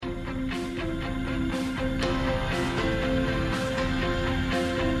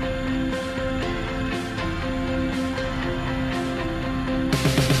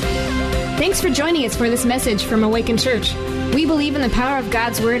Thanks for joining us for this message from Awaken Church. We believe in the power of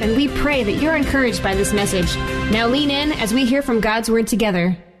God's Word, and we pray that you're encouraged by this message. Now lean in as we hear from God's Word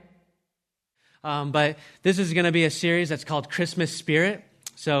together. But this is going to be a series that's called Christmas Spirit.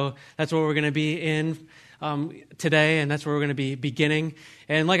 So that's what we're going to be in today, and that's where we're going to be beginning.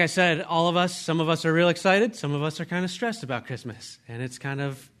 And like I said, all of us, some of us are real excited, some of us are kind of stressed about Christmas, and it's kind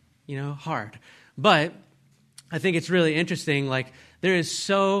of, hard. But I think it's really interesting, there is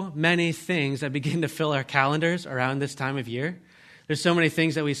so many things that begin to fill our calendars around this time of year. There's so many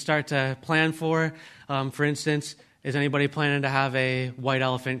things that we start to plan for. For instance, is anybody planning to have a white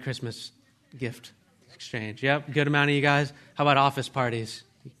elephant Christmas gift exchange? Yep, good amount of you guys. How about office parties?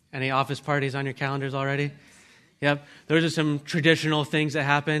 Any office parties on your calendars already? Yep, those are some traditional things that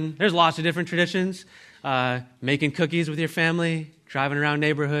happen. There's lots of different traditions. Making cookies with your family, driving around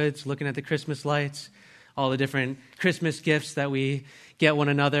neighborhoods, looking at the Christmas lights, all the different Christmas gifts that we get one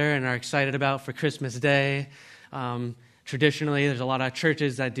another and are excited about for Christmas Day. Traditionally, there's a lot of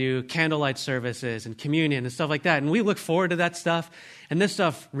churches that do candlelight services and communion and stuff like that, and we look forward to that stuff. And this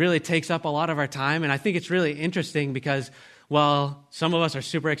stuff really takes up a lot of our time, and I think it's really interesting because, well, some of us are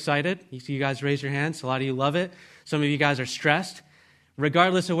super excited. You guys raise your hands. A lot of you love it. Some of you guys are stressed.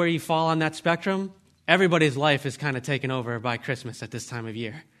 Regardless of where you fall on that spectrum, everybody's life is kind of taken over by Christmas at this time of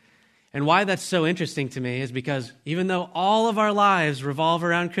year. And why that's so interesting to me is because even though all of our lives revolve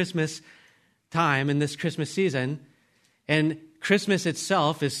around Christmas time in this Christmas season, and Christmas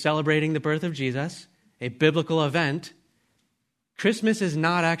itself is celebrating the birth of Jesus, a biblical event, Christmas is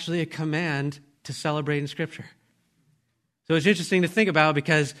not actually a command to celebrate in Scripture. So it's interesting to think about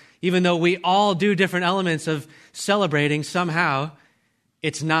because even though we all do different elements of celebrating, somehow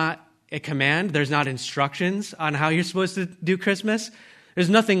it's not a command. There's not instructions on how you're supposed to do Christmas. There's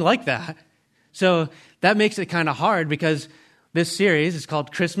nothing like that. So that makes it kind of hard because this series is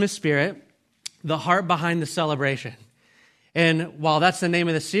called Christmas Spirit, the heart behind the celebration. And while that's the name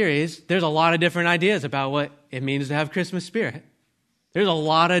of the series, there's a lot of different ideas about what it means to have Christmas spirit. There's a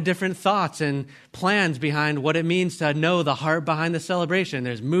lot of different thoughts and plans behind what it means to know the heart behind the celebration.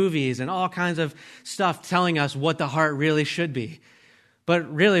 There's movies and all kinds of stuff telling us what the heart really should be.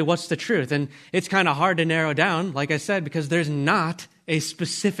 But really, what's the truth? And it's kind of hard to narrow down, like I said, because there's not a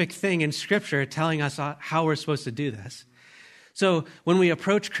specific thing in Scripture telling us how we're supposed to do this. So when we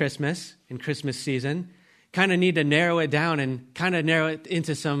approach Christmas in Christmas season, kind of need to narrow it down and kind of narrow it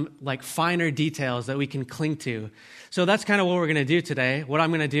into some finer details that we can cling to. So that's kind of what we're going to do today. What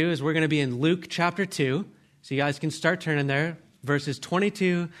I'm going to do is we're going to be in Luke chapter 2. So you guys can start turning there. Verses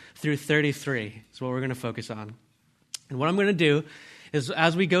 22 through 33 is what we're going to focus on. And what I'm going to do is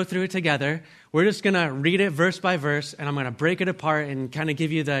as we go through it together, we're just going to read it verse by verse, and I'm going to break it apart and kind of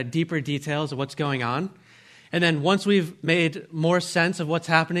give you the deeper details of what's going on. And then once we've made more sense of what's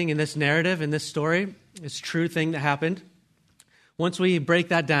happening in this narrative, in this story, this true thing that happened, once we break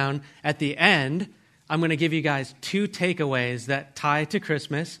that down, at the end, I'm going to give you guys 2 takeaways that tie to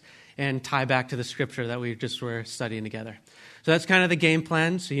Christmas and tie back to the Scripture that we just were studying together. So that's kind of the game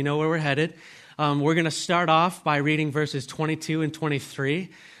plan, so you know where we're headed. We're going to start off by reading verses 22 and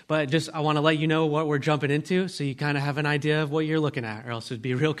 23, but I want to let you know what we're jumping into so you kind of have an idea of what you're looking at, or else it'd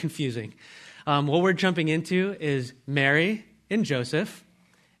be real confusing. What we're jumping into is Mary and Joseph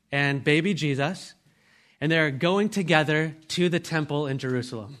and baby Jesus, and they're going together to the temple in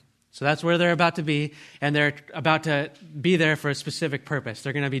Jerusalem. So that's where they're about to be, and they're about to be there for a specific purpose.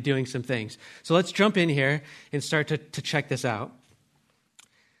 They're going to be doing some things. So let's jump in here and start to check this out.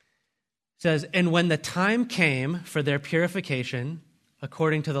 It says, "And when the time came for their purification,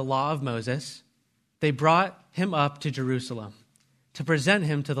 according to the law of Moses, they brought him up to Jerusalem to present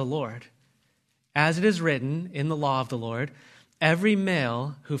him to the Lord. As it is written in the law of the Lord, every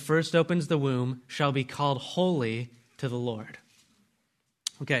male who first opens the womb shall be called holy to the Lord."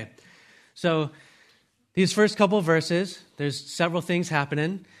 Okay, so these first couple of verses, there's several things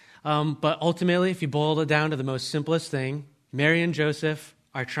happening, but ultimately, if you boil it down to the most simplest thing, Mary and Joseph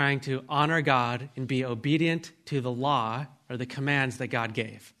are trying to honor God and be obedient to the law or the commands that God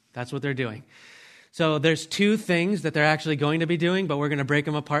gave. That's what they're doing. So there's 2 things that they're actually going to be doing, but we're going to break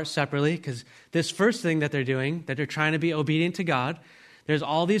them apart separately because this first thing that they're doing, that they're trying to be obedient to God, there's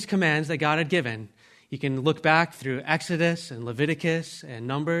all these commands that God had given. You can look back through Exodus and Leviticus and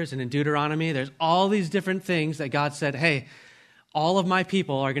Numbers and in Deuteronomy. There's all these different things that God said, hey, all of my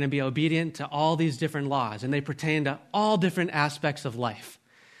people are going to be obedient to all these different laws, and they pertain to all different aspects of life.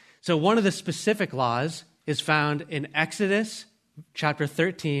 So one of the specific laws is found in Exodus chapter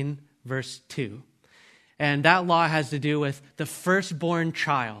 13, verse 2. And that law has to do with the firstborn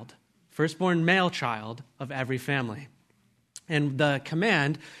male child of every family. And the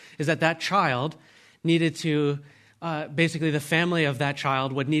command is that that child needed to, basically the family of that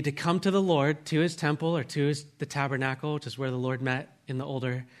child would need to come to the Lord, to his temple or to the tabernacle, which is where the Lord met in the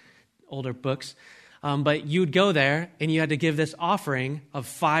older books. But you'd go there and you had to give this offering of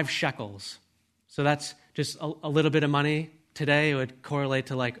 5 shekels. So that's just a little bit of money. Today it would correlate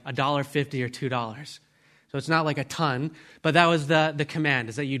to like $1.50 or $2. So it's not like a ton, but that was the command,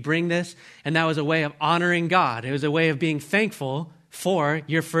 is that you'd bring this, and that was a way of honoring God. It was a way of being thankful for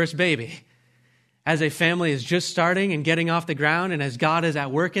your first baby. As a family is just starting and getting off the ground, and as God is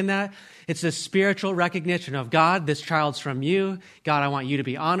at work in that, it's this spiritual recognition of God, this child's from you. God, I want you to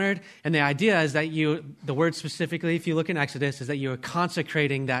be honored. And the idea is that the word specifically, if you look in Exodus, is that you are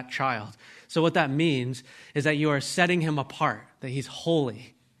consecrating that child. So what that means is that you are setting him apart, that he's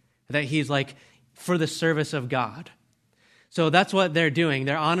holy, that he's like for the service of God. So that's what they're doing.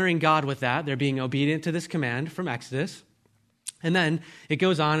 They're honoring God with that. They're being obedient to this command from Exodus. And then it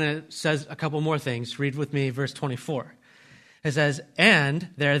goes on and it says a couple more things. Read with me verse 24. It says, and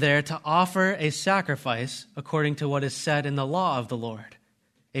they're there to offer a sacrifice according to what is said in the law of the Lord,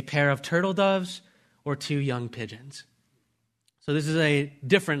 a pair of turtle doves or 2 young pigeons. So this is a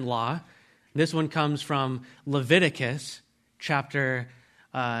different law. This one comes from Leviticus chapter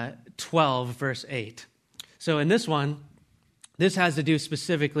 12, verse 8. So in this one, this has to do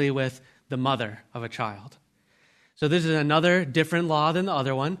specifically with the mother of a child. So this is another different law than the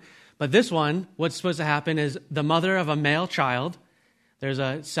other one. But this one, what's supposed to happen is the mother of a male child. There's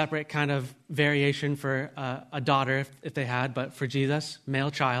a separate kind of variation for a daughter if they had, but for Jesus,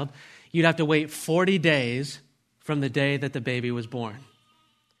 male child, you'd have to wait 40 days from the day that the baby was born.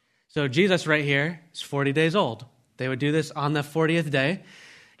 So Jesus right here is 40 days old. They would do this on the 40th day.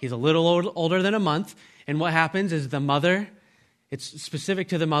 He's a little older than a month. And what happens is the mother, it's specific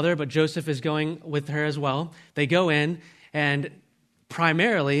to the mother, but Joseph is going with her as well. They go in, and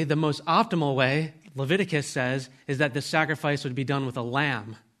primarily the most optimal way, Leviticus says, is that the sacrifice would be done with a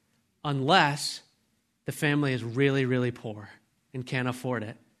lamb, unless the family is really, really poor and can't afford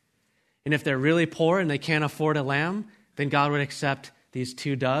it. And if they're really poor and they can't afford a lamb, then God would accept these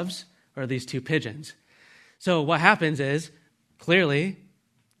 2 doves or these 2 pigeons. So what happens is, clearly,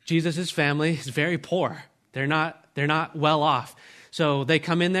 Jesus' family is very poor. They're not well off. So they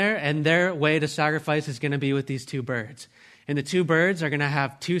come in there, and their way to sacrifice is going to be with these 2 birds. And the 2 birds are going to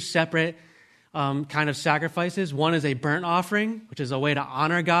have 2 separate kind of sacrifices. One is a burnt offering, which is a way to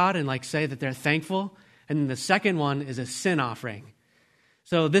honor God and like say that they're thankful. And then the second one is a sin offering.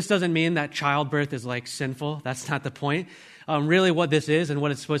 So this doesn't mean that childbirth is like sinful. That's not the point. Really what this is and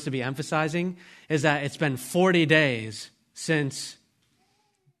what it's supposed to be emphasizing is that it's been 40 days since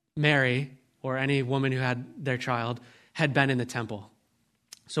Mary or any woman who had their child had been in the temple.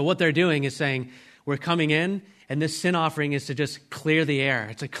 So what they're doing is saying, we're coming in, and this sin offering is to just clear the air.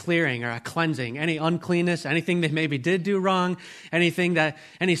 It's a clearing or a cleansing. Any uncleanness, anything they maybe did do wrong,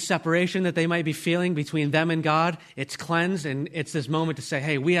 any separation that they might be feeling between them and God, it's cleansed, and it's this moment to say,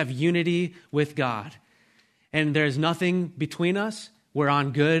 hey, we have unity with God. And there's nothing between us. We're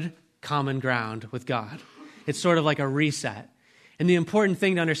on good common ground with God. It's sort of like a reset. And the important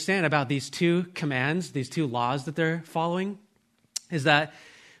thing to understand about these 2 commands, these 2 laws that they're following, is that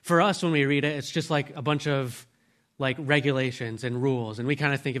for us, when we read it, it's just like a bunch of like regulations and rules. And we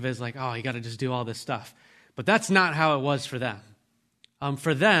kind of think of it as like, oh, you got to just do all this stuff. But that's not how it was for them.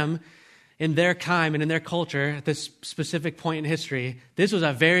 For them, in their time and in their culture, at this specific point in history, this was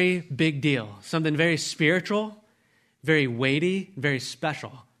a very big deal, something very spiritual, very weighty, very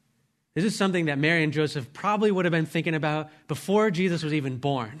special. This is something that Mary and Joseph probably would have been thinking about before Jesus was even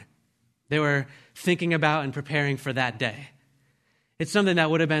born. They were thinking about and preparing for that day. It's something that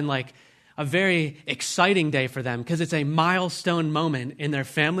would have been like a very exciting day for them because it's a milestone moment in their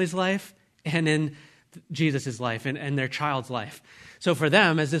family's life and in Jesus' life and their child's life. So for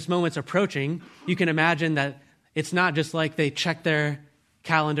them, as this moment's approaching, you can imagine that it's not just like they check their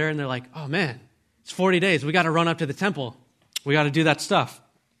calendar and they're like, oh man, it's 40 days. We got to run up to the temple. We got to do that stuff.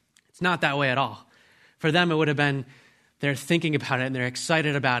 It's not that way at all. For them, it would have been they're thinking about it and they're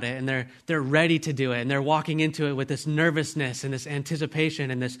excited about it and they're ready to do it and they're walking into it with this nervousness and this anticipation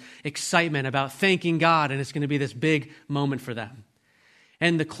and this excitement about thanking God, and it's going to be this big moment for them.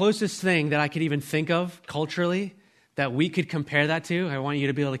 And the closest thing that I could even think of culturally that we could compare that to, I want you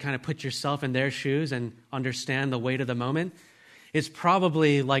to be able to kind of put yourself in their shoes and understand the weight of the moment, is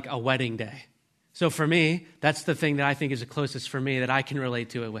probably like a wedding day. So for me, that's the thing that I think is the closest for me that I can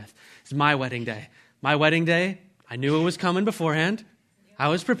relate to it with. It's my wedding day. My wedding day, I knew it was coming beforehand. I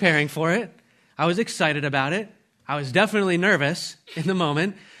was preparing for it. I was excited about it. I was definitely nervous in the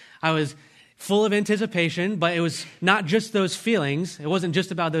moment. I was full of anticipation, but it was not just those feelings. It wasn't just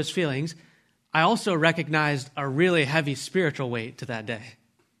about those feelings. I also recognized a really heavy spiritual weight to that day.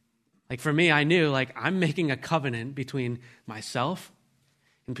 Like for me, I knew like I'm making a covenant between myself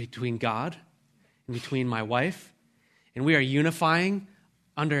and between God and between my wife, and we are unifying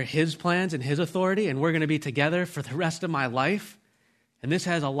under his plans and his authority, and we're going to be together for the rest of my life. And this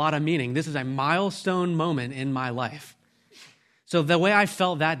has a lot of meaning. This is a milestone moment in my life. So the way I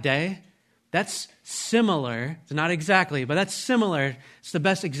felt that day, that's similar. It's not exactly, but that's similar. It's the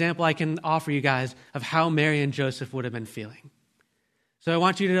best example I can offer you guys of how Mary and Joseph would have been feeling. So I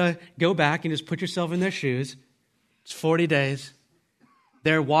want you to go back and just put yourself in their shoes. It's 40 days.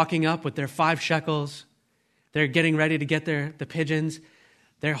 They're walking up with their 5 shekels. They're getting ready to get the pigeons.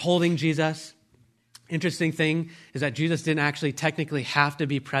 They're holding Jesus. Interesting thing is that Jesus didn't actually technically have to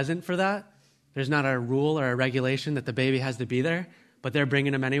be present for that. There's not a rule or a regulation that the baby has to be there, but they're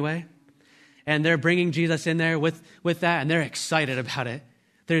bringing him anyway. And they're bringing Jesus in there with that, and they're excited about it.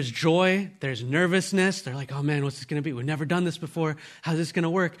 There's joy. There's nervousness. They're like, oh man, what's this going to be? We've never done this before. How's this going to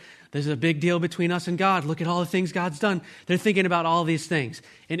work? There's a big deal between us and God. Look at all the things God's done. They're thinking about all these things.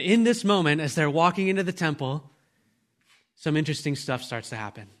 And in this moment, as they're walking into the temple, some interesting stuff starts to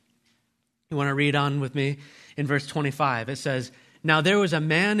happen. You want to read on with me in verse 25. It says, now there was a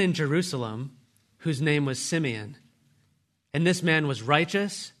man in Jerusalem whose name was Simeon. And this man was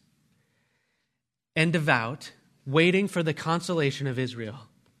righteous and devout, waiting for the consolation of Israel.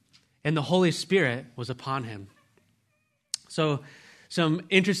 And the Holy Spirit was upon him. So some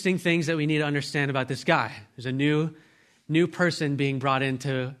interesting things that we need to understand about this guy. There's a new person being brought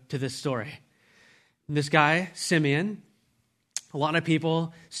into this story. And this guy, Simeon, a lot of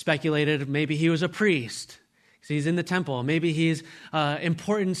people speculated maybe he was a priest because he's in the temple. Maybe he's an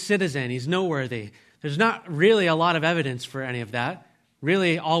important citizen. He's noteworthy. There's not really a lot of evidence for any of that.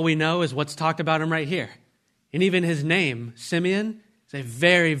 Really, all we know is what's talked about him right here. And even his name, Simeon, is a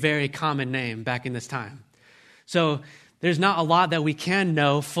very, very common name back in this time. So there's not a lot that we can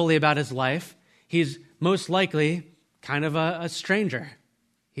know fully about his life. He's most likely kind of a stranger.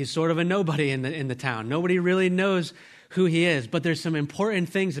 He's sort of a nobody in the town. Nobody really knows who he is, but there's some important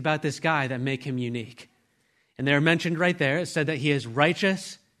things about this guy that make him unique. And they're mentioned right there. It said that he is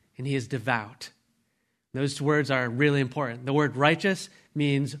righteous and he is devout. Those words are really important. The word righteous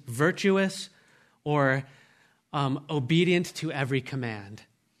means virtuous or obedient to every command.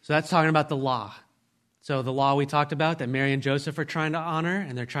 So that's talking about the law. So the law we talked about that Mary and Joseph are trying to honor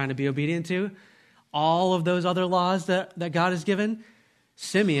and they're trying to be obedient to, all of those other laws that God has given,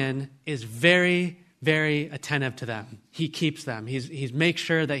 Simeon is very, very attentive to them. He keeps them. He's makes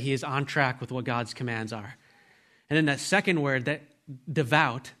sure that he is on track with what God's commands are. And then that second word, that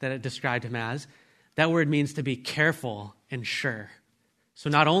devout, that it described him as, that word means to be careful and sure. So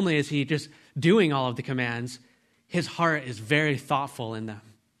not only is he just doing all of the commands, his heart is very thoughtful in them.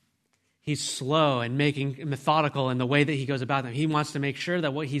 He's slow and methodical in the way that he goes about them. He wants to make sure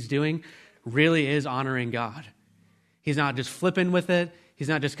that what he's doing really is honoring God. He's not just flipping with it. He's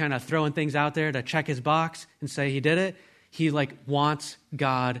not just kind of throwing things out there to check his box and say he did it. He wants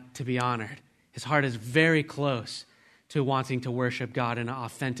God to be honored. His heart is very close to wanting to worship God in an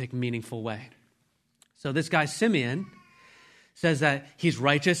authentic, meaningful way. So this guy, Simeon, says that he's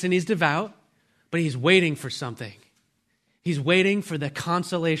righteous and he's devout, but he's waiting for something. He's waiting for the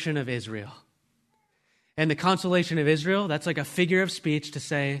consolation of Israel. And the consolation of Israel, that's like a figure of speech to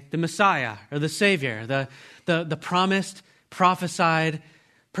say the Messiah or the Savior, the promised, prophesied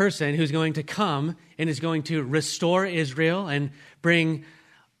person who's going to come and is going to restore Israel and bring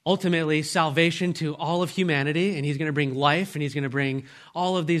ultimately salvation to all of humanity. And he's going to bring life and he's going to bring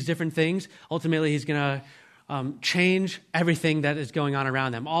all of these different things. Ultimately, he's going to change everything that is going on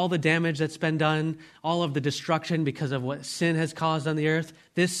around them. All the damage that's been done, all of the destruction because of what sin has caused on the earth,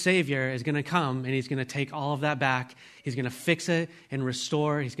 this Savior is going to come and he's going to take all of that back. He's going to fix it and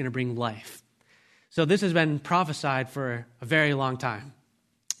restore. He's going to bring life. So this has been prophesied for a very long time.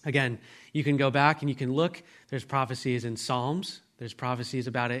 Again, you can go back and you can look. There's prophecies in Psalms. There's prophecies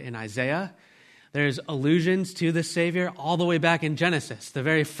about it in Isaiah. There's allusions to the Savior all the way back in Genesis, the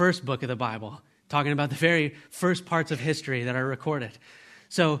very first book of the Bible, talking about the very first parts of history that are recorded.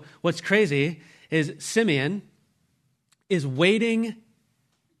 So what's crazy is Simeon is waiting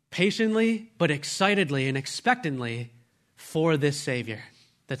patiently but excitedly and expectantly for this Savior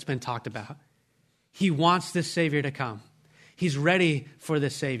that's been talked about. He wants this Savior to come. He's ready for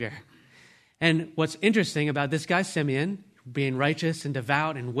this Savior. And what's interesting about this guy, Simeon, being righteous and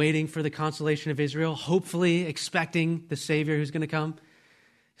devout and waiting for the consolation of Israel, hopefully expecting the Savior who's going to come,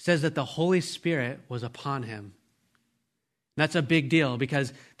 says that the Holy Spirit was upon him. That's a big deal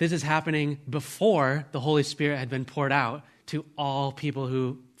because this is happening before the Holy Spirit had been poured out to all people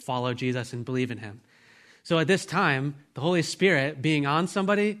who follow Jesus and believe in him. So at this time, the Holy Spirit being on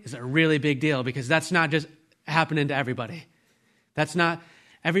somebody is a really big deal because that's not just happening to everybody.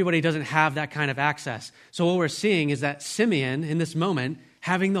 Everybody doesn't have that kind of access. So what we're seeing is that Simeon, in this moment,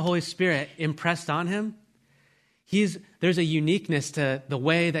 having the Holy Spirit impressed on him, there's a uniqueness to the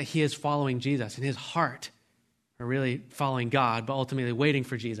way that he is following Jesus in his heart, or really following God, but ultimately waiting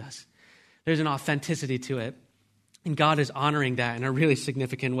for Jesus. There's an authenticity to it, and God is honoring that in a really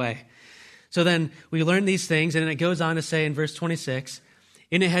significant way. So then we learn these things, and it goes on to say in verse 26,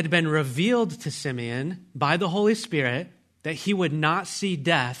 and it had been revealed to Simeon by the Holy Spirit that he would not see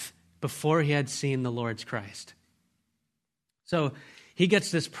death before he had seen the Lord's Christ. So he gets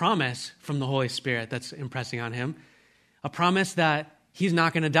this promise from the Holy Spirit that's impressing on him, a promise that he's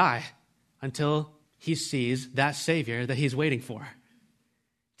not going to die until he sees that Savior that he's waiting for.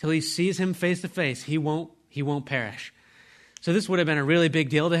 Till he sees him face to face, he won't perish. So this would have been a really big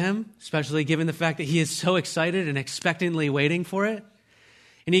deal to him, especially given the fact that he is so excited and expectantly waiting for it.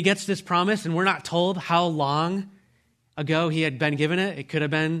 And he gets this promise, and we're not told how long ago he had been given it. It could have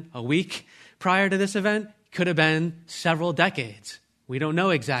been a week prior to this event. It could have been several decades. We don't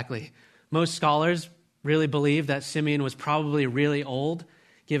know exactly. Most scholars really believe that Simeon was probably really old,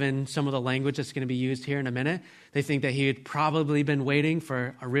 given some of the language that's going to be used here in a minute. They think that he had probably been waiting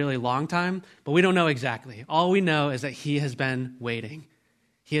for a really long time, but we don't know exactly. All we know is that he has been waiting.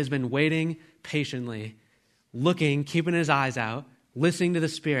 He has been waiting patiently, looking, keeping his eyes out, listening to the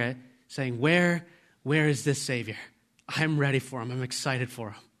Spirit, saying, where is this Savior? I'm ready for him. I'm excited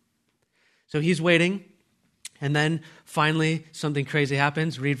for him. So he's waiting. And then finally, something crazy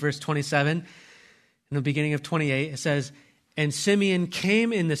happens. Read verse 27. In the beginning of 28, it says, and Simeon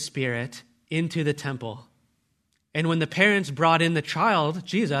came in the Spirit into the temple. And when the parents brought in the child,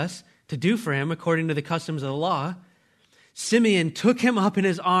 Jesus, to do for him according to the customs of the law, Simeon took him up in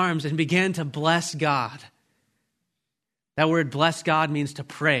his arms and began to bless God. That word bless God means to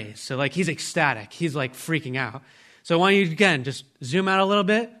praise. So he's ecstatic. He's freaking out. So I want you, again, just zoom out a little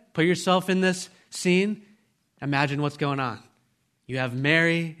bit, put yourself in this scene, imagine what's going on. You have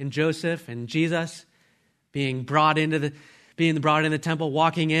Mary and Joseph and Jesus being brought in the temple,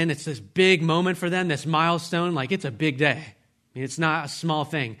 walking in. It's this big moment for them, this milestone. It's a big day. I mean, it's not a small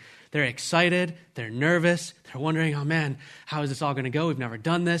thing. They're excited. They're nervous. They're wondering, oh man, how is this all going to go? We've never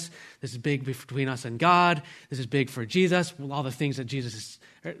done this. This is big between us and God. This is big for Jesus. All the things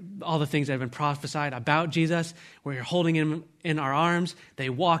that have been prophesied about Jesus. We're holding him in our arms. They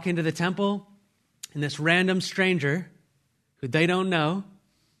walk into the temple, and this random stranger who they don't know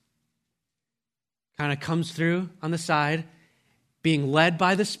kind of comes through on the side, being led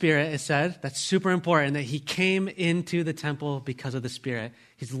by the Spirit, it said. That's super important, that he came into the temple because of the Spirit.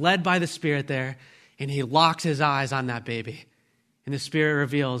 He's led by the Spirit there, and he locks his eyes on that baby. And the Spirit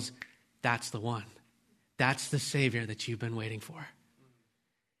reveals, that's the one. That's the Savior that you've been waiting for.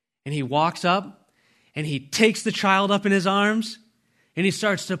 And he walks up, and he takes the child up in his arms, and he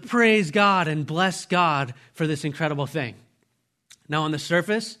starts to praise God and bless God for this incredible thing. Now, on the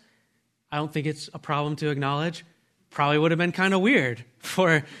surface, I don't think it's a problem to acknowledge. Probably would have been kind of weird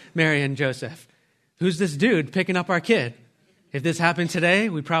for Mary and Joseph. Who's this dude picking up our kid? If this happened today,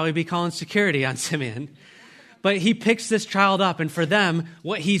 we'd probably be calling security on Simeon. But he picks this child up, and for them,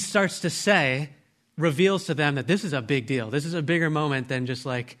 what he starts to say reveals to them that this is a big deal. This is a bigger moment than just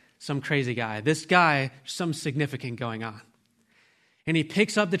some crazy guy. This guy, something significant going on. And he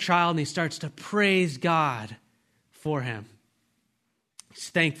picks up the child, and he starts to praise God for him. He's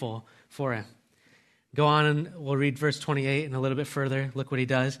thankful for him. Go on and we'll read verse 28 and a little bit further. Look what he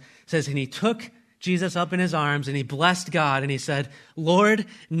does. It says, and he took Jesus up in his arms and he blessed God and he said, Lord,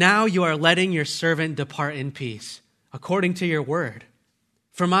 now you are letting your servant depart in peace, according to your word.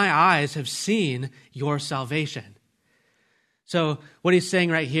 For my eyes have seen your salvation. So what he's saying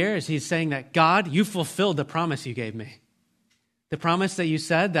right here is he's saying that God, you fulfilled the promise you gave me. The promise that you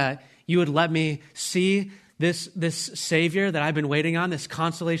said that you would let me see this Savior that I've been waiting on, this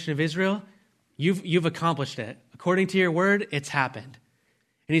consolation of Israel. You've accomplished it. According to your word, it's happened.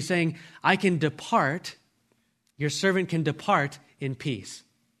 And he's saying, I can depart, your servant can depart in peace.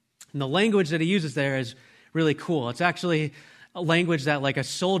 And the language that he uses there is really cool. It's actually a language that a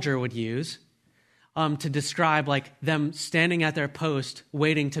soldier would use to describe them standing at their post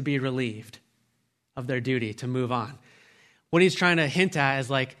waiting to be relieved of their duty to move on. What he's trying to hint at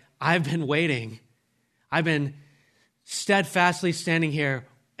is I've been waiting. I've been steadfastly standing here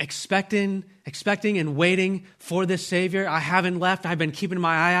expecting and waiting for this Savior. I haven't left. I've been keeping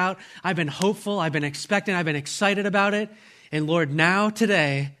my eye out. I've been hopeful. I've been expectant. I've been excited about it. And Lord, now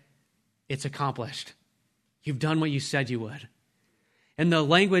today, it's accomplished. You've done what you said you would. And the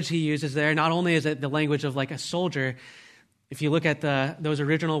language he uses there, not only is it the language of like a soldier, if you look at those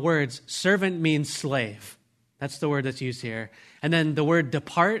original words, servant means slave. That's the word that's used here. And then the word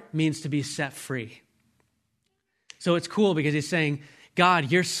depart means to be set free. So it's cool because he's saying,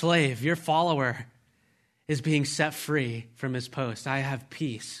 God, your slave, your follower is being set free from his post. I have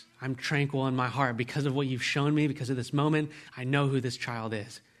peace. I'm tranquil in my heart because of what you've shown me, because of this moment. I know who this child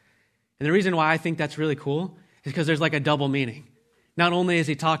is. And the reason why I think that's really cool is because there's like a double meaning. Not only is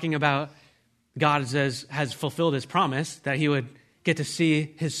he talking about God has fulfilled his promise that he would get to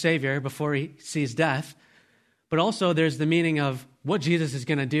see his Savior before he sees death, but also there's the meaning of what Jesus is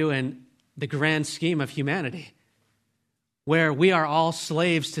going to do in the grand scheme of humanity, where we are all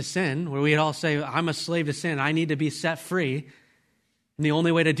slaves to sin, where we all say, I'm a slave to sin, I need to be set free. And the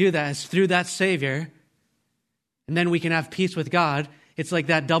only way to do that is through that Savior, and then we can have peace with God. It's like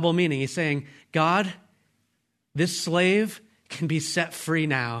that double meaning. He's saying, God, this slave can be set free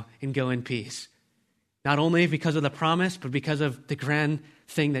now and go in peace. Not only because of the promise, but because of the grand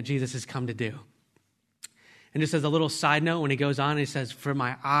thing that Jesus has come to do. And just as a little side note, when he goes on, he says, for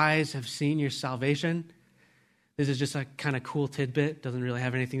my eyes have seen your salvation. This is just a kind of cool tidbit. Doesn't really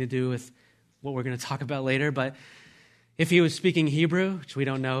have anything to do with what we're going to talk about later. But if he was speaking Hebrew, which we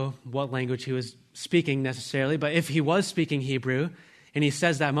don't know what language he was speaking necessarily, but if he was speaking Hebrew, and he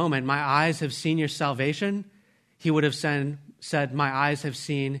says that moment, my eyes have seen your salvation, he would have said, my eyes have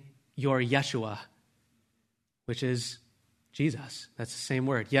seen your Yeshua, which is Jesus. That's the same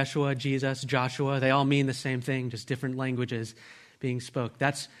word. Yeshua, Jesus, Joshua, they all mean the same thing, just different languages being spoke.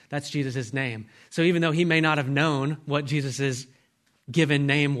 That's Jesus' name. So even though he may not have known what Jesus' given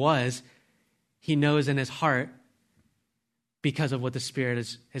name was, he knows in his heart because of what the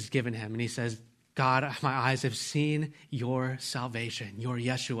Spirit has given him. And he says, God, my eyes have seen your salvation, your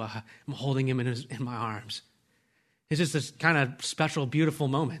Yeshua. I'm holding him in my arms. It's just this kind of special, beautiful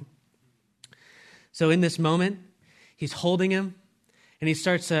moment. So in this moment, he's holding him, and he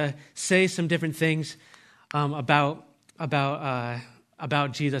starts to say some different things about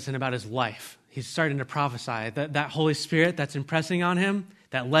Jesus and about his life. He's starting to prophesy that Holy Spirit that's impressing on him,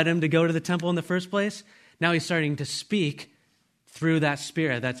 that led him to go to the temple in the first place. Now he's starting to speak through that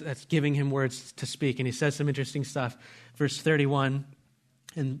Spirit that's giving him words to speak. And he says some interesting stuff. Verse 31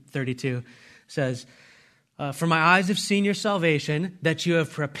 and 32 says, for my eyes have seen your salvation, that you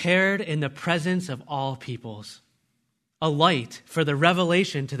have prepared in the presence of all peoples, a light for the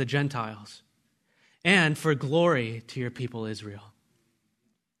revelation to the Gentiles, and for glory to your people Israel.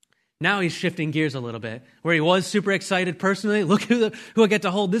 Now he's shifting gears a little bit. Where he was super excited personally, look who I get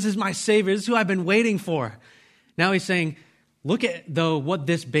to hold. This is my Savior. This is who I've been waiting for. Now he's saying, look at what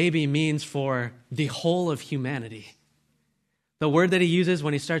this baby means for the whole of humanity. The word that he uses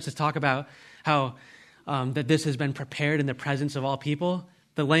when he starts to talk about how that this has been prepared in the presence of all people,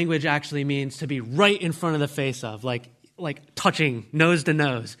 the language actually means to be right in front of the face of, like touching nose to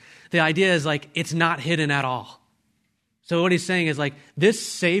nose. The idea is like it's not hidden at all. So what he's saying is like this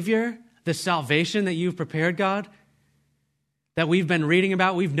Savior, the salvation that you've prepared, God, that we've been reading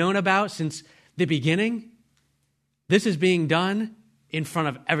about, we've known about since the beginning, this is being done in front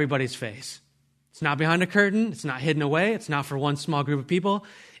of everybody's face. It's not behind a curtain. It's not hidden away. It's not for one small group of people.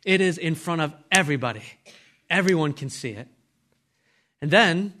 It is in front of everybody. Everyone can see it. And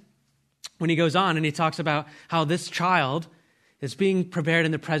then when he goes on and he talks about how this child is being prepared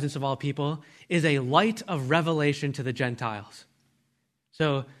in the presence of all people, is a light of revelation to the Gentiles.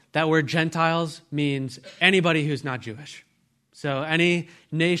 So that word Gentiles means anybody who's not Jewish. So any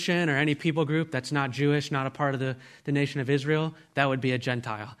nation or any people group that's not Jewish, not a part of the nation of Israel, that would be a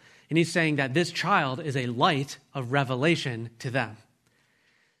Gentile. And he's saying that this child is a light of revelation to them.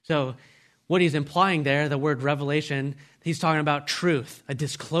 So what he's implying there, the word revelation, he's talking about truth, a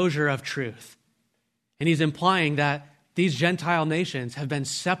disclosure of truth. And he's implying that these Gentile nations have been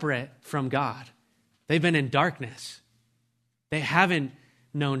separate from God. They've been in darkness. They haven't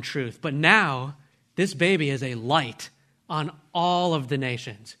known truth. But now, this baby is a light on all of the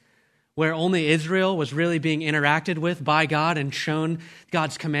nations, where only Israel was really being interacted with by God and shown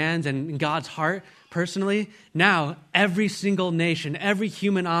God's commands and God's heart personally. Now, every single nation, every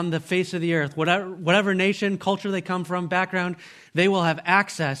human on the face of the earth, whatever nation, culture they come from, background, they will have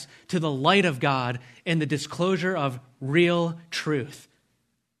access to the light of God and the disclosure of real truth.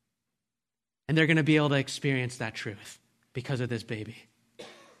 And they're going to be able to experience that truth because of this baby.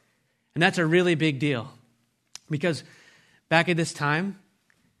 And that's a really big deal, because back at this time,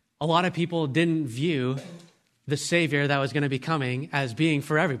 a lot of people didn't view the Savior that was going to be coming as being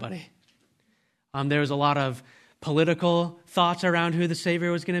for everybody. There was a lot of political thoughts around who the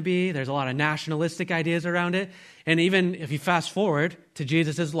Savior was going to be. There's a lot of nationalistic ideas around it. And even if you fast forward to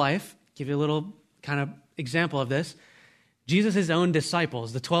Jesus' life, give you a little kind of example of this, Jesus' own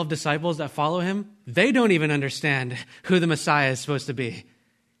disciples, the 12 disciples that follow him, they don't even understand who the Messiah is supposed to be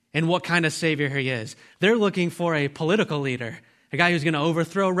and what kind of Savior he is. They're looking for a political leader, a guy who's going to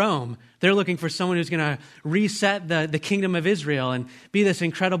overthrow Rome. They're looking for someone who's going to reset the kingdom of Israel and be this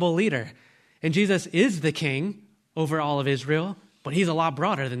incredible leader. And Jesus is the king over all of Israel, but he's a lot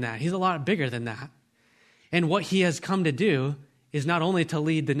broader than that. He's a lot bigger than that. And what he has come to do is not only to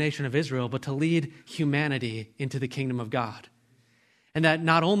lead the nation of Israel, but to lead humanity into the kingdom of God. And that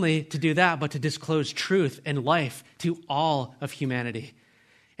not only to do that, but to disclose truth and life to all of humanity.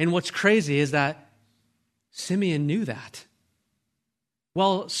 And what's crazy is that Simeon knew that.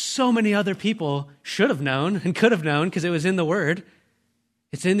 Well, so many other people should have known and could have known because it was in the Word.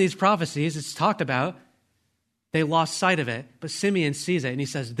 It's in these prophecies. It's talked about. They lost sight of it, but Simeon sees it, and he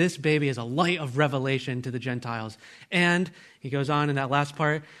says, this baby is a light of revelation to the Gentiles. And he goes on in that last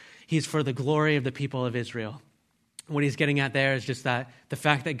part, he's for the glory of the people of Israel. What he's getting at there is just that the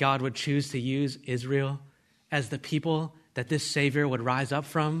fact that God would choose to use Israel as the people that this Savior would rise up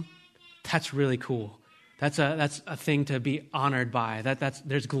from, that's really cool. That's a thing to be honored by.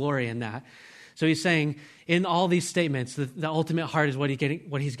 There's glory in that. So he's saying in all these statements, the ultimate heart is what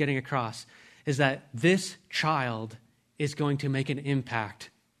he's getting across, is that this child is going to make an impact,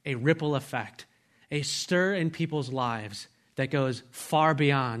 a ripple effect, a stir in people's lives that goes far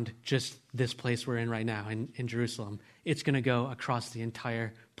beyond just this place we're in right now in Jerusalem. It's going to go across the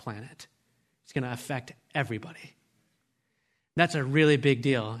entire planet. It's going to affect everybody. That's a really big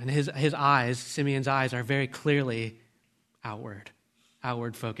deal. And his eyes, Simeon's eyes, are very clearly outward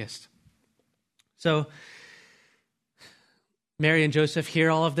focused. So Mary and Joseph hear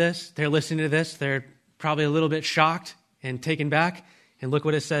all of this. They're listening to this. They're probably a little bit shocked and taken back. And look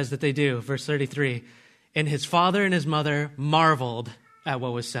what it says that they do. Verse 33, and his father and his mother marveled at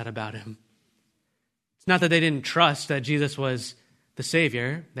what was said about him. It's not that they didn't trust that Jesus was the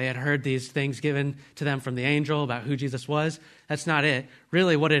Savior. They had heard these things given to them from the angel about who Jesus was. That's not it.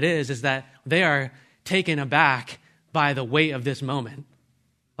 Really what it is that they are taken aback by the weight of this moment.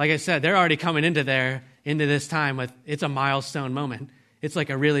 Like I said, they're already coming into this time with, it's a milestone moment. It's like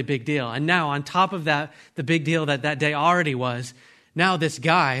a really big deal. And now on top of that, the big deal that day already was, now this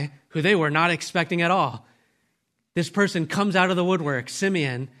guy who they were not expecting at all, this person comes out of the woodwork,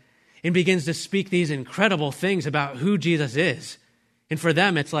 Simeon, and begins to speak these incredible things about who Jesus is. And for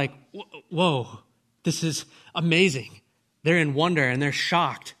them, it's like, whoa, this is amazing. They're in wonder and they're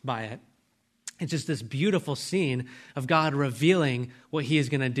shocked by it. It's just this beautiful scene of God revealing what he is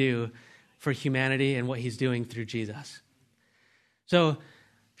going to do for humanity and what he's doing through Jesus. So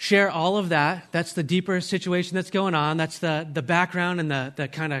share all of that. That's the deeper situation that's going on. That's the background and the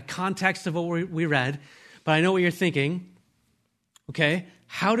kind of context of what we read. But I know what you're thinking. Okay,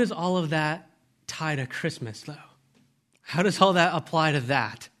 how does all of that tie to Christmas, though? How does all that apply to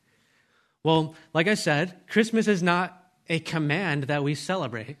that? Well, like I said, Christmas is not a command that we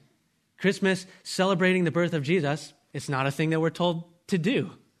celebrate. Christmas, celebrating the birth of Jesus, it's not a thing that we're told to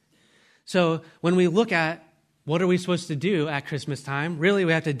do. So when we look at what are we supposed to do at Christmas time, really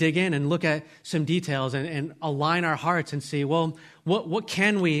we have to dig in and look at some details and align our hearts and see, well, what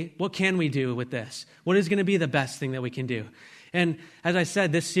can we do with this? What is going to be the best thing that we can do? And as I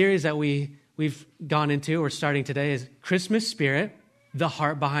said, this series that we've gone into, we're starting today, is Christmas Spirit, the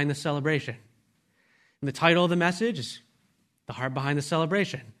heart behind the celebration. And the title of the message is The Heart Behind the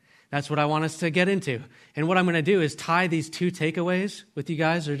Celebration. That's what I want us to get into. And what I'm going to do is tie these two takeaways with you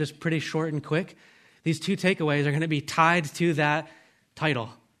guys. They're just pretty short and quick. These two takeaways are going to be tied to that title.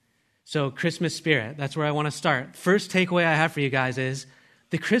 So Christmas Spirit, that's where I want to start. First takeaway I have for you guys is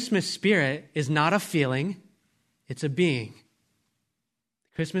the Christmas Spirit is not a feeling, it's a being.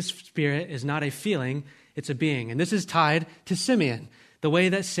 Christmas Spirit is not a feeling, it's a being. And this is tied to Simeon, the way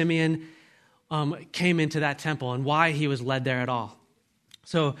that Simeon came into that temple and why he was led there at all.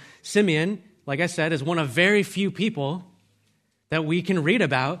 So Simeon, like I said, is one of very few people that we can read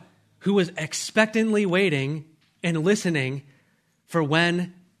about who was expectantly waiting and listening for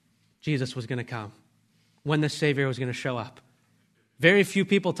when Jesus was going to come, when the Savior was going to show up. Very few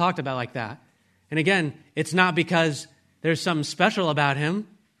people talked about like that. And again, it's not because there's something special about him.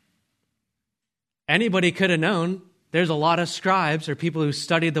 Anybody could have known. There's a lot of scribes or people who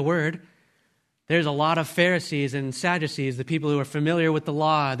studied the word. There's a lot of Pharisees and Sadducees, the people who are familiar with the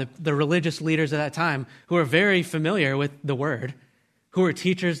law, the religious leaders of that time, who are very familiar with the word, who are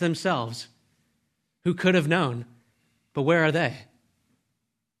teachers themselves, who could have known. But where are they?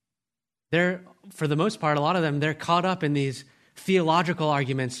 They're for the most part, a lot of them, they're caught up in these theological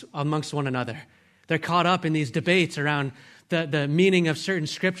arguments amongst one another. They're caught up in these debates around the meaning of certain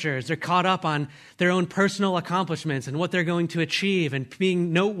scriptures. They're caught up on their own personal accomplishments and what they're going to achieve and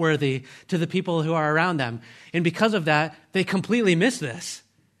being noteworthy to the people who are around them. And because of that, they completely miss this.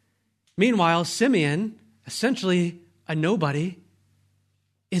 Meanwhile, Simeon, essentially a nobody,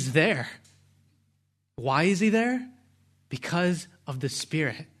 is there. Why is he there? Because of the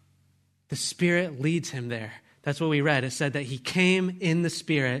Spirit. The Spirit leads him there. That's what we read. It said that he came in the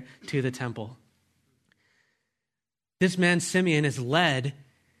Spirit to the temple. This man, Simeon, is led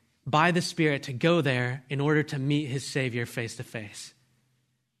by the Spirit to go there in order to meet his Savior face to face,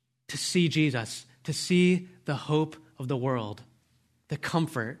 to see Jesus, to see the hope of the world, the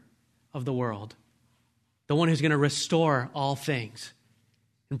comfort of the world, the one who's going to restore all things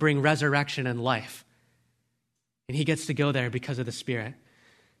and bring resurrection and life. And he gets to go there because of the Spirit.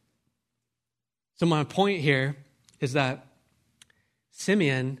 So my point here is that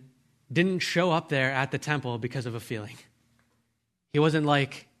Simeon didn't show up there at the temple because of a feeling. He wasn't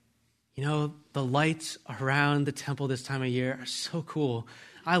like, the lights around the temple this time of year are so cool.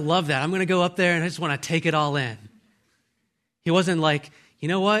 I love that. I'm going to go up there and I just want to take it all in. He wasn't like, you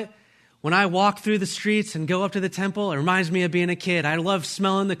know what? When I walk through the streets and go up to the temple, it reminds me of being a kid. I love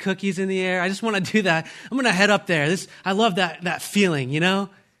smelling the cookies in the air. I just want to do that. I'm going to head up there. I love that feeling,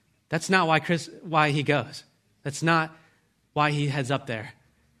 That's not why he goes. That's not why he heads up there.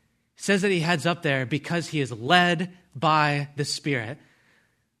 It says that he heads up there because he is led by the Spirit.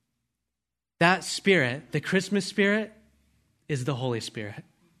 That Spirit, the Christmas Spirit, is the Holy Spirit.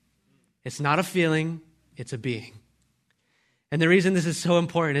 It's not a feeling, it's a being. And the reason this is so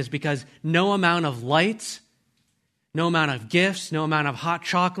important is because no amount of lights, no amount of gifts, no amount of hot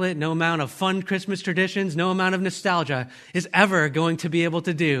chocolate, no amount of fun Christmas traditions, no amount of nostalgia is ever going to be able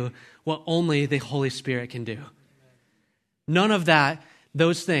to do what only the Holy Spirit can do. None of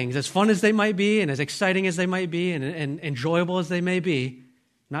those things, as fun as they might be and as exciting as they might be and enjoyable as they may be,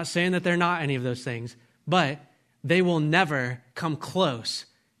 I'm not saying that they're not any of those things, but they will never come close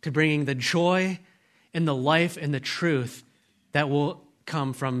to bringing the joy and the life and the truth that will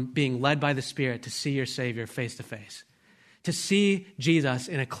come from being led by the Spirit to see your Savior face to face, to see Jesus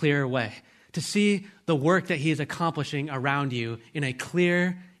in a clearer way, to see the work that he is accomplishing around you in a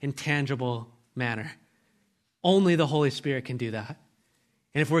clear and tangible manner. Only the Holy Spirit can do that.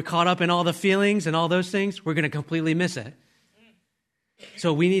 And if we're caught up in all the feelings and all those things, we're going to completely miss it.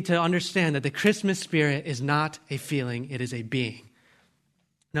 So we need to understand that the Christmas Spirit is not a feeling, it is a being.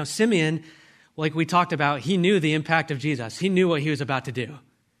 Now, Simeon, like we talked about, he knew the impact of Jesus. He knew what he was about to do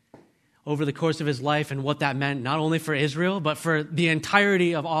over the course of his life and what that meant, not only for Israel, but for the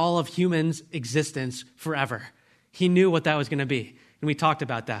entirety of all of humans' existence forever. He knew what that was going to be, and we talked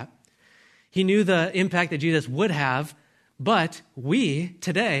about that. He knew the impact that Jesus would have, but we,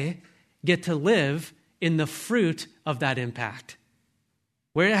 today, get to live in the fruit of that impact.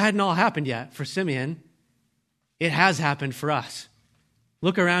 Where it hadn't all happened yet for Simeon, it has happened for us.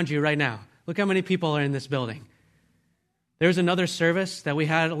 Look around you right now. Look how many people are in this building. There's another service that we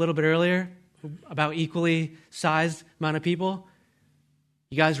had a little bit earlier, about equally sized amount of people.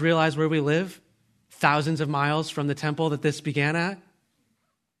 You guys realize where we live? Thousands of miles from the temple that this began at.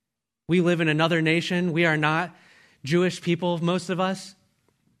 We live in another nation. We are not Jewish people, most of us.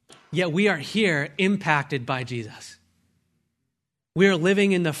 Yet we are here impacted by Jesus. We are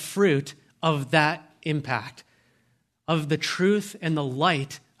living in the fruit of that impact, of the truth and the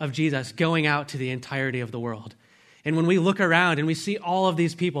light of Jesus going out to the entirety of the world. And when we look around and we see all of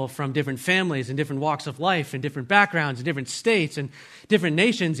these people from different families and different walks of life and different backgrounds and different states and different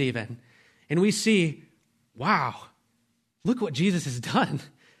nations even, and we see, wow, look what Jesus has done.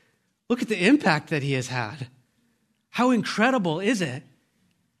 Look at the impact that he has had. How incredible is it?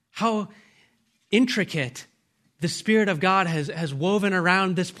 How intricate the Spirit of God has woven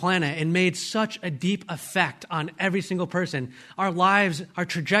around this planet and made such a deep effect on every single person. Our lives, our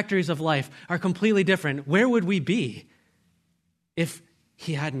trajectories of life are completely different. Where would we be if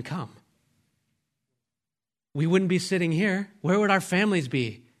he hadn't come? We wouldn't be sitting here. Where would our families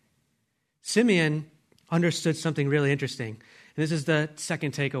be? Simeon understood something really interesting. And this is the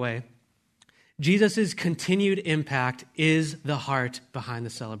second takeaway. Jesus' continued impact is the heart behind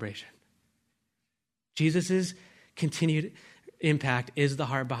the celebration. Jesus' continued impact is the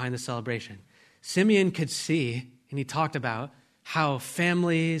heart behind the celebration. Simeon could see, and he talked about, how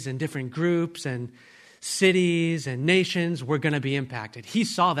families and different groups and cities and nations were going to be impacted. He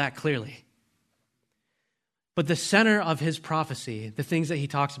saw that clearly. But the center of his prophecy, the things that he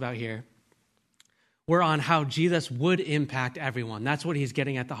talks about here, were on how Jesus would impact everyone. That's what he's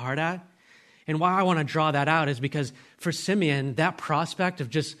getting at the heart at. And why I want to draw that out is because for Simeon, that prospect of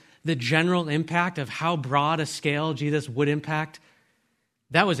just the general impact of how broad a scale Jesus would impact,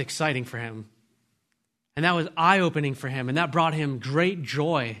 that was exciting for him. And that was eye-opening for him, and that brought him great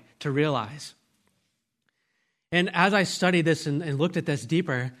joy to realize. And as I studied this and looked at this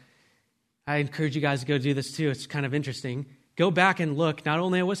deeper, I encourage you guys to go do this too. It's kind of interesting. Go back and look not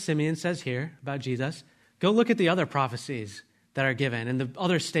only at what Simeon says here about Jesus, go look at the other prophecies that are given and the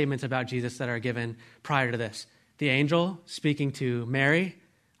other statements about Jesus that are given prior to this. The angel speaking to Mary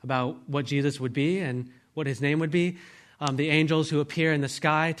about what Jesus would be and what his name would be. The angels who appear in the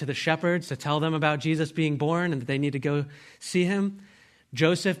sky to the shepherds to tell them about Jesus being born and that they need to go see him.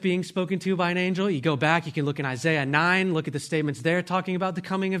 Joseph being spoken to by an angel. You go back, you can look in Isaiah 9, look at the statements there talking about the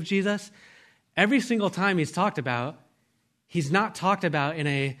coming of Jesus. Every single time he's not talked about in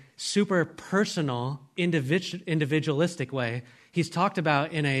a super personal, individualistic way. He's talked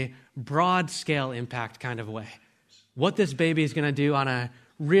about in a broad scale impact kind of way. What this baby is going to do on a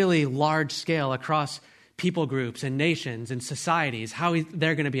really large scale across people groups and nations and societies, how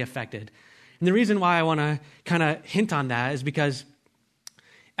they're going to be affected. And the reason why I want to kind of hint on that is because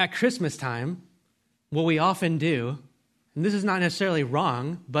at Christmas time, what we often do, and this is not necessarily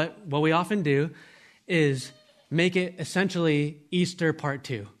wrong, but what we often do is make it essentially Easter part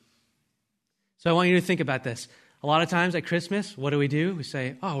 2. So I want you to think about this. A lot of times at Christmas, what do? We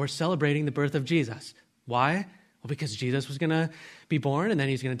say, oh, we're celebrating the birth of Jesus. Why? Well, because Jesus was going to be born and then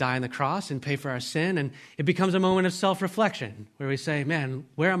he's going to die on the cross and pay for our sin. And it becomes a moment of self-reflection where we say, man,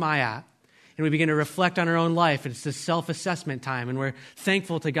 where am I at? And we begin to reflect on our own life. It's this self-assessment time, and we're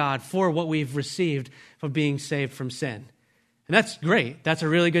thankful to God for what we've received from being saved from sin. And that's great. That's a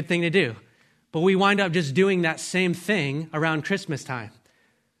really good thing to do. But we wind up just doing that same thing around Christmas time.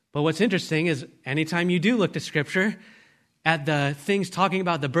 But what's interesting is anytime you do look to Scripture at the things talking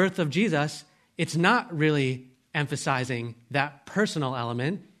about the birth of Jesus, it's not really emphasizing that personal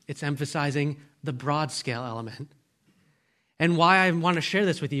element. It's emphasizing the broad scale element. And why I want to share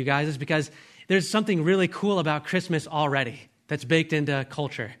this with you guys is because there's something really cool about Christmas already that's baked into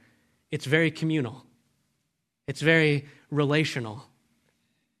culture. It's very communal. It's very relational.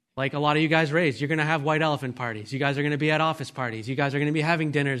 Like a lot of you guys raised, you're going to have white elephant parties. You guys are going to be at office parties. You guys are going to be having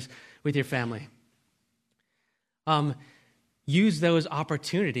dinners with your family. Use those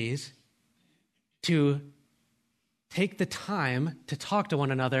opportunities to take the time to talk to one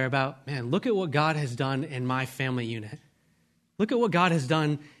another about, man, look at what God has done in my family unit. Look at what God has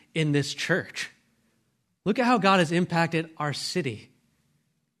done in this church. Look at how God has impacted our city.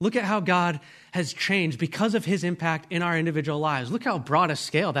 Look at how God has changed because of his impact in our individual lives. Look how broad a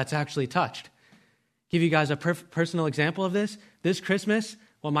scale that's actually touched. Give you guys a personal example of this. This Christmas,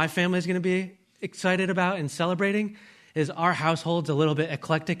 what my family is going to be excited about and celebrating is our household's a little bit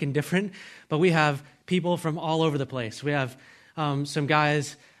eclectic and different, but we have people from all over the place. We have some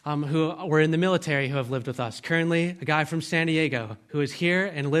guys who were in the military who have lived with us. Currently, a guy from San Diego who is here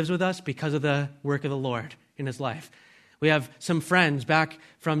and lives with us because of the work of the Lord in his life. We have some friends back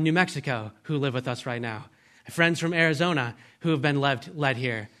from New Mexico who live with us right now. Friends from Arizona who have been led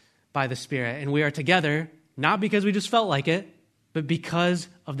here by the Spirit. And we are together, not because we just felt like it, but because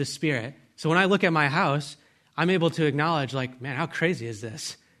of the Spirit. So when I look at my house, I'm able to acknowledge, like, man, how crazy is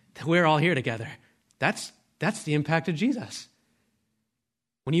this? That we're all here together. That's the impact of Jesus.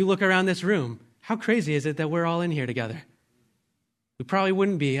 When you look around this room, how crazy is it that we're all in here together? We probably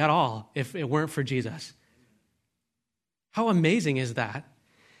wouldn't be at all if it weren't for Jesus. How amazing is that?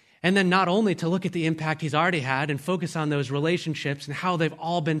 And then not only to look at the impact he's already had and focus on those relationships and how they've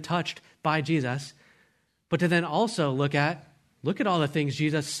all been touched by Jesus, but to then also look at all the things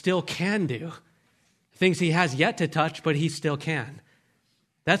Jesus still can do. Things he has yet to touch, but he still can.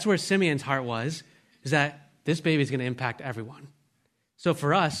 That's where Simeon's heart was, is that this baby is going to impact everyone. So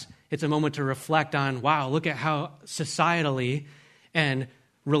for us, it's a moment to reflect on, wow, look at how societally and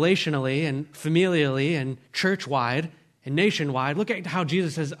relationally and familially and church-wide and nationwide, look at how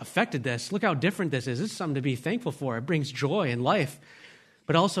Jesus has affected this. Look how different this is. This is something to be thankful for. It brings joy and life.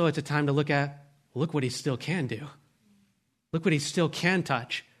 But also it's a time to look what he still can do. Look what he still can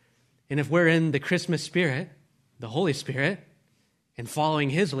touch. And if we're in the Christmas spirit, the Holy Spirit, and following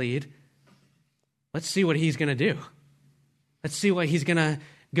his lead, let's see what he's going to do. Let's see what he's going to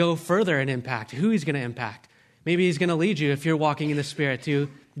go further and impact, who he's going to impact. Maybe he's going to lead you, if you're walking in the Spirit, to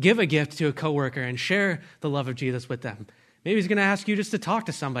give a gift to a coworker and share the love of Jesus with them. Maybe he's going to ask you just to talk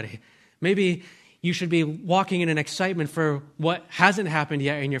to somebody. Maybe you should be walking in an excitement for what hasn't happened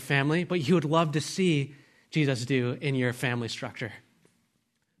yet in your family, but you would love to see Jesus do in your family structure.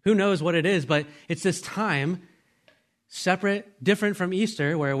 Who knows what it is, but it's this time separate, different from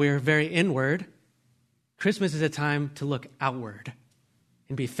Easter, where we're very inward, Christmas is a time to look outward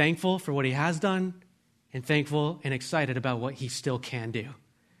and be thankful for what he has done and thankful and excited about what he still can do.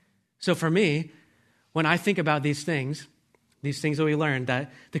 So for me, when I think about these things that we learned,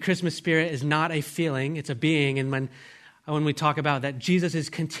 that the Christmas spirit is not a feeling, it's a being. And when we talk about that Jesus'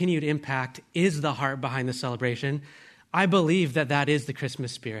 continued impact is the heart behind the celebration, I believe that that is the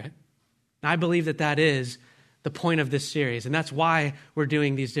Christmas spirit. I believe that that is the point of this series. And that's why we're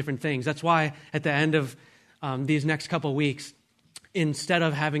doing these different things. That's why at the end of these next couple weeks, instead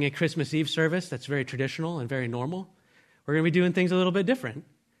of having a Christmas Eve service that's very traditional and very normal, we're going to be doing things a little bit different. And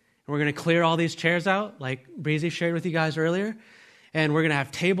we're going to clear all these chairs out, like Breezy shared with you guys earlier. And we're going to have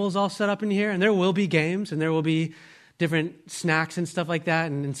tables all set up in here. And there will be games, and there will be different snacks and stuff like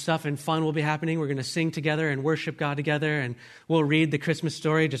that, and stuff and fun will be happening. We're going to sing together and worship God together, and we'll read the Christmas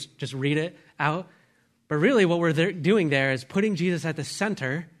story, just read it out. But really what we're doing there is putting Jesus at the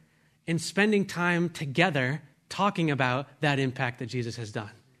center and spending time together talking about that impact that Jesus has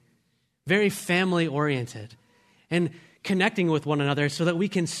done. Very family-oriented and connecting with one another so that we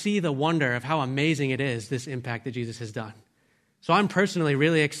can see the wonder of how amazing it is, this impact that Jesus has done. So I'm personally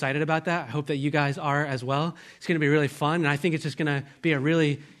really excited about that. I hope that you guys are as well. It's going to be really fun, and I think it's just going to be a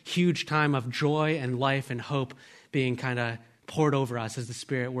really huge time of joy and life and hope being kind of poured over us as the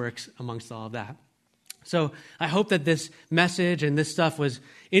Spirit works amongst all of that. So I hope that this message and this stuff was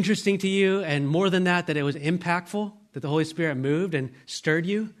interesting to you, and more than that it was impactful, that the Holy Spirit moved and stirred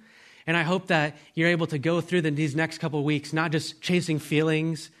you. And I hope that you're able to go through these next couple of weeks, not just chasing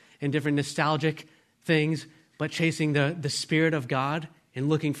feelings and different nostalgic things, but chasing the Spirit of God and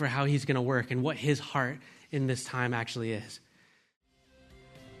looking for how he's going to work and what his heart in this time actually is.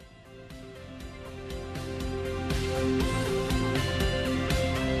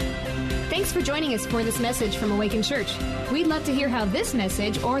 Thanks for joining us for this message from Awaken Church. We'd love to hear how this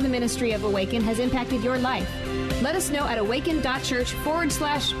message or the ministry of Awaken has impacted your life. Let us know at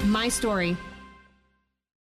awaken.church/mystory.